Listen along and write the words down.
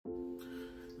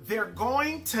they're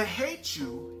going to hate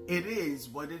you. It is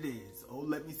what it is. Oh,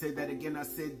 let me say that again. I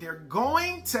said, they're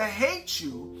going to hate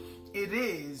you. It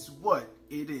is what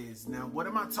it is. Now, what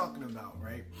am I talking about,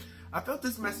 right? I felt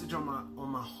this message on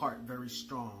my heart very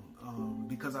strong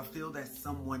because I feel that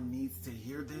someone needs to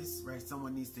hear this, right?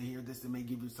 Someone needs to hear this. It may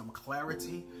give you some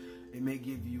clarity. It may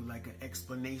give you like an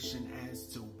explanation as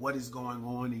to what is going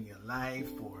on in your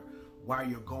life or why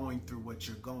you're going through what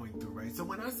you're going through, right? So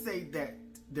when I say that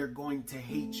they're going to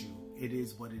hate you, it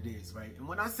is what it is, right? And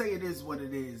when I say it is what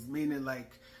it is, meaning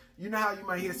like, you know how you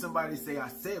might hear somebody say, I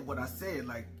said what I said,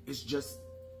 like it's just,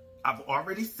 I've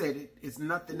already said it. It's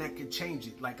nothing that can change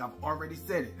it. Like I've already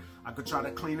said it. I could try to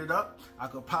clean it up. I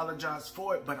could apologize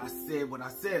for it, but I said what I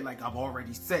said. Like I've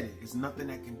already said it. It's nothing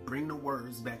that can bring the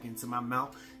words back into my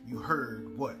mouth. You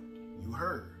heard what you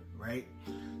heard, right?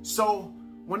 So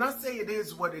when I say it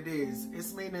is what it is,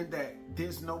 it's meaning that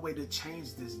there's no way to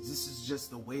change this. This is just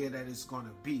the way that it's going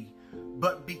to be.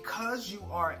 But because you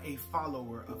are a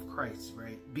follower of Christ,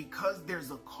 right? Because there's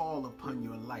a call upon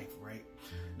your life, right?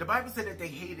 The Bible said that they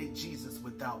hated Jesus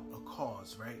without a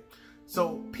cause, right?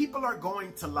 So people are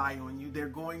going to lie on you. They're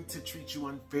going to treat you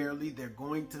unfairly. They're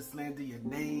going to slander your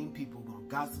name. People are going to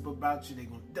gossip about you.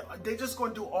 They're just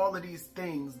going to do all of these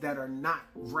things that are not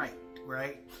right,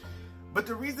 right? But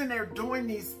the reason they're doing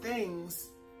these things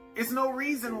is no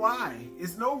reason why.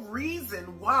 It's no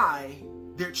reason why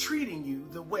they're treating you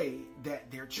the way that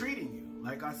they're treating you.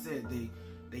 Like I said,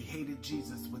 they hated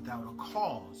Jesus without a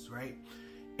cause, right?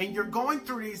 And you're going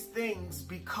through these things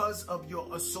because of your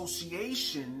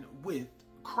association with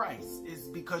Christ. It's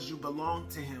because you belong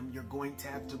to him. You're going to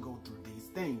have to go through these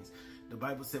things. The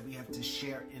Bible said we have to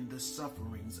share in the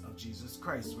sufferings of Jesus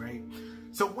Christ, right?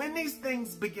 So when these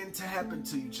things begin to happen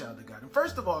to you, child of God, and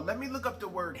first of all, let me look up the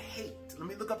word hate. Let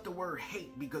me look up the word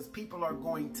hate because people are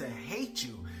going to hate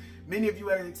you. Many of you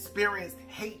have experienced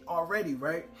hate already,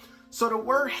 right? So the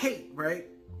word hate, right?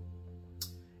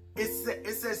 It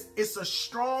says it's a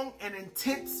strong and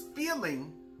intense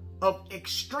feeling of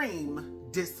extreme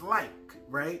dislike,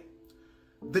 right?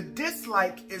 The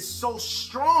dislike is so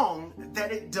strong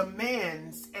that it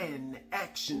demands an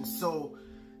action. So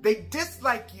they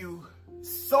dislike you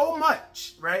so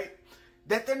much, right,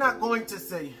 that they're not going to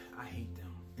say, I hate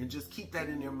them, and just keep that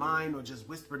in their mind or just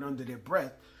whisper it under their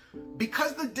breath.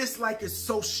 Because the dislike is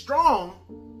so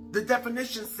strong, the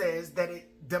definition says that it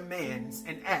demands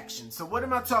an action. So what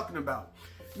am I talking about?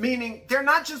 Meaning they're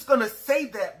not just going to say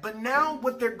that, but now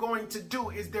what they're going to do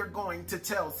is they're going to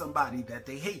tell somebody that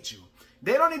they hate you.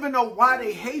 They don't even know why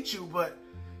they hate you, but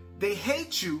they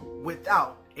hate you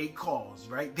without a cause,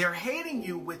 right? They're hating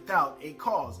you without a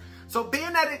cause. So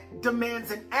being that it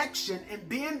demands an action and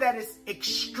being that it's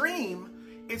extreme,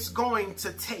 it's going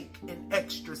to take an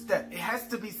extra step. It has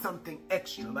to be something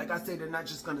extra. Like I said, they're not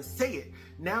just going to say it.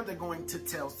 Now they're going to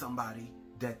tell somebody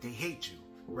that they hate you,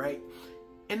 right?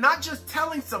 And not just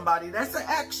telling somebody, that's an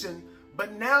action,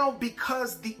 but now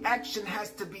because the action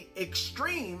has to be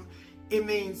extreme, it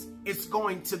means it's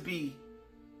going to be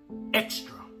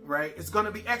extra, right? It's going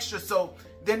to be extra. So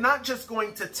they're not just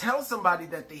going to tell somebody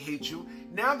that they hate you.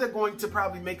 Now they're going to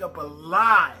probably make up a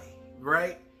lie,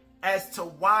 right, as to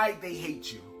why they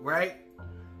hate you, right?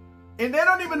 And they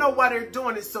don't even know why they're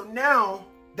doing it. So now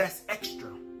that's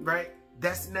extra, right?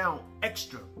 That's now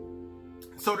extra.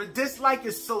 So the dislike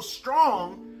is so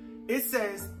strong, it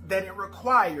says that it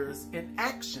requires an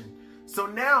action. So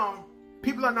now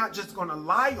people are not just going to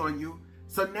lie on you.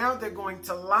 So now they're going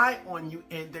to lie on you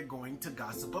and they're going to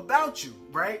gossip about you,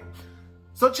 right?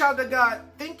 So child of God,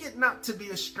 think it not to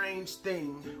be a strange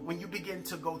thing when you begin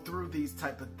to go through these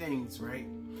type of things, right?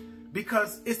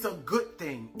 Because it's a good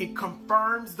thing. It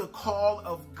confirms the call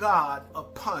of God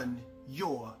upon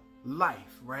your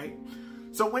life, right?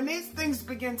 So when these things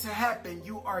begin to happen,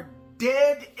 you are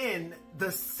dead in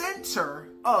the center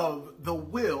of the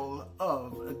will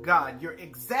of God. You're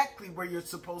exactly where you're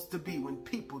supposed to be when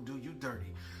people do you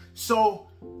dirty. So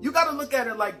you got to look at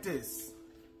it like this.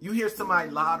 You hear somebody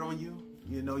lied on you.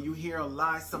 You know, you hear a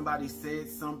lie. Somebody said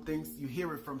something. You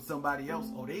hear it from somebody else.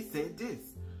 Oh, they said this.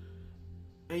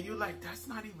 And you're like, that's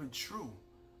not even true.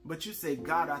 But you say,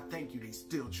 God, I thank you. They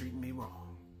still treat me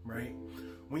wrong, right?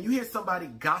 When you hear somebody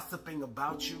gossiping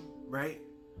about you, right?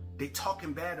 They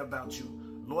talking bad about you.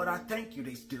 Lord, I thank you.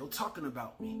 They still talking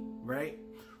about me, right?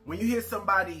 When you hear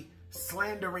somebody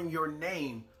slandering your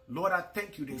name, Lord, I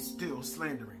thank you. They still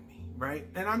slandering me, right?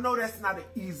 And I know that's not an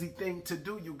easy thing to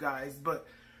do, you guys, but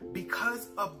because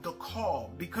of the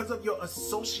call, because of your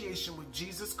association with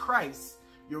Jesus Christ,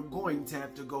 you're going to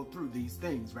have to go through these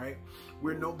things, right?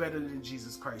 We're no better than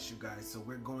Jesus Christ, you guys. So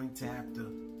we're going to have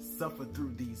to suffer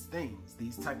through these things,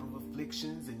 these type of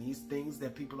afflictions and these things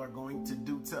that people are going to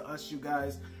do to us, you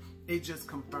guys. It just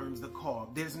confirms the call.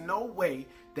 There's no way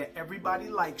that everybody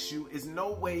likes you. There's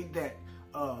no way that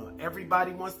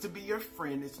everybody wants to be your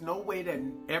friend. It's no way that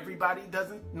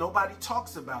nobody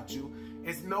talks about you.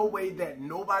 It's no way that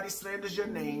nobody slanders your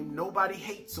name. Nobody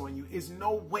hates on you. It's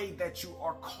no way that you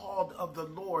are called of the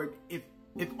Lord. If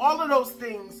all of those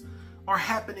things are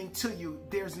happening to you,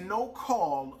 there's no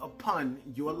call upon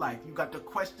your life. You got to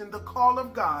question the call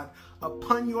of God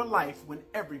upon your life when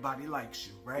everybody likes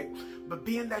you, right? But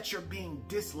being that you're being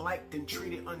disliked and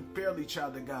treated unfairly,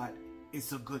 child of God,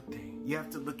 it's a good thing. You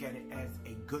have to look at it as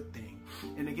a good thing.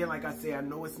 And again, like I say, I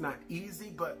know it's not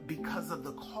easy, but because of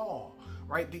the call,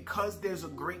 right? Because there's a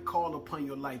great call upon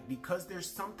your life, because there's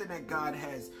something that God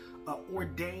has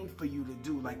ordained for you to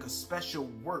do, like a special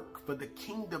work for the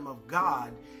kingdom of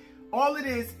God. All it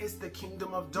is the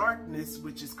kingdom of darkness,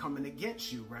 which is coming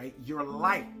against you, right? Your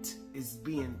light is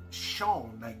being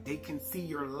shown. Like they can see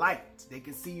your light. They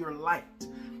can see your light,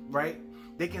 right?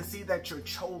 They can see that you're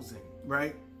chosen,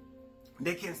 right?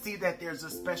 They can see that there's a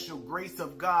special grace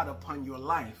of God upon your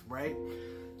life, right?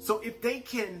 So if they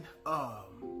can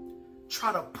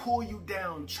try to pull you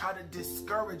down, try to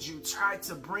discourage you, try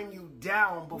to bring you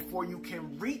down before you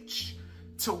can reach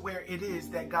to where it is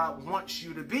that God wants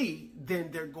you to be, then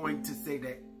they're going to say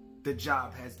that the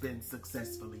job has been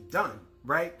successfully done,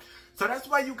 right? So that's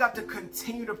why you got to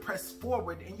continue to press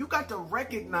forward, and you got to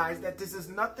recognize that this is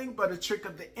nothing but a trick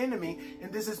of the enemy,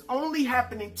 and this is only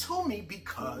happening to me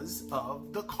because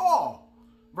of the call,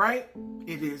 right?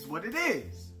 It is what it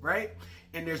is, right?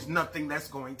 And there's nothing that's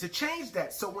going to change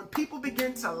that. So when people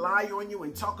begin to lie on you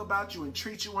and talk about you and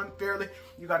treat you unfairly,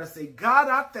 you got to say, God,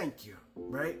 I thank you,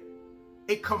 right?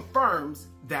 It confirms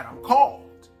that I'm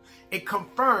called. It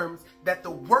confirms that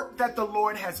the work that the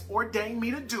Lord has ordained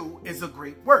me to do is a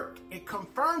great work. It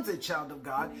confirms it, child of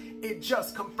God. It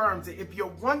just confirms it. If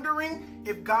you're wondering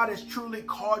if God has truly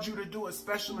called you to do a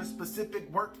special and specific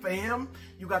work for him,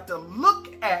 you got to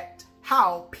look at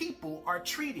how people are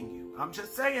treating you. I'm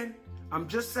just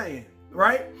saying,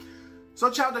 right? So,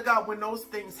 child of God, when those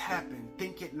things happen,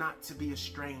 think it not to be a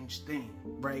strange thing,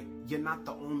 right? You're not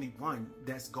the only one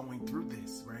that's going through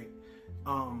this, right?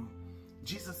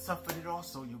 Jesus suffered it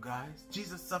also, you guys.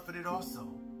 Jesus suffered it also,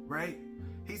 right?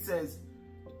 He says,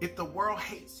 if the world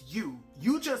hates you,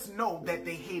 you just know that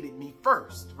they hated me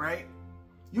first, right?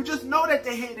 You just know that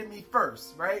they hated me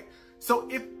first, right? So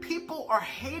if people are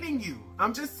hating you,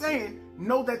 I'm just saying,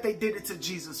 know that they did it to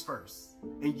Jesus first.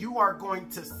 And you are going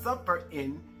to suffer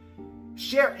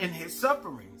share in his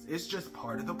sufferings. It's just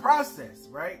part of the process,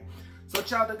 right? So,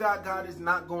 child of God, God is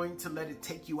not going to let it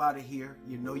take you out of here.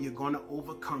 You know, you're going to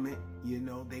overcome it. You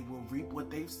know, they will reap what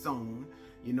they've sown.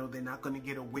 You know, they're not going to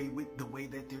get away with the way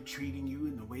that they're treating you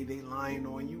and the way they're lying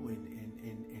on you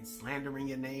and slandering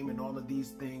your name and all of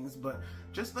these things. But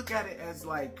just look at it as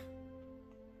like,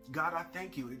 God, I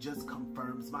thank you. It just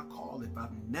confirms my call. If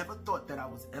I've never thought that I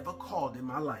was ever called in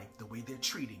my life, the way they're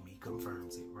treating me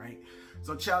confirms it, right?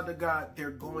 So, child of God,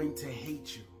 they're going to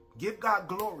hate you. Give God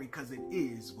glory because it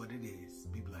is what it is.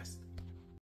 Be blessed.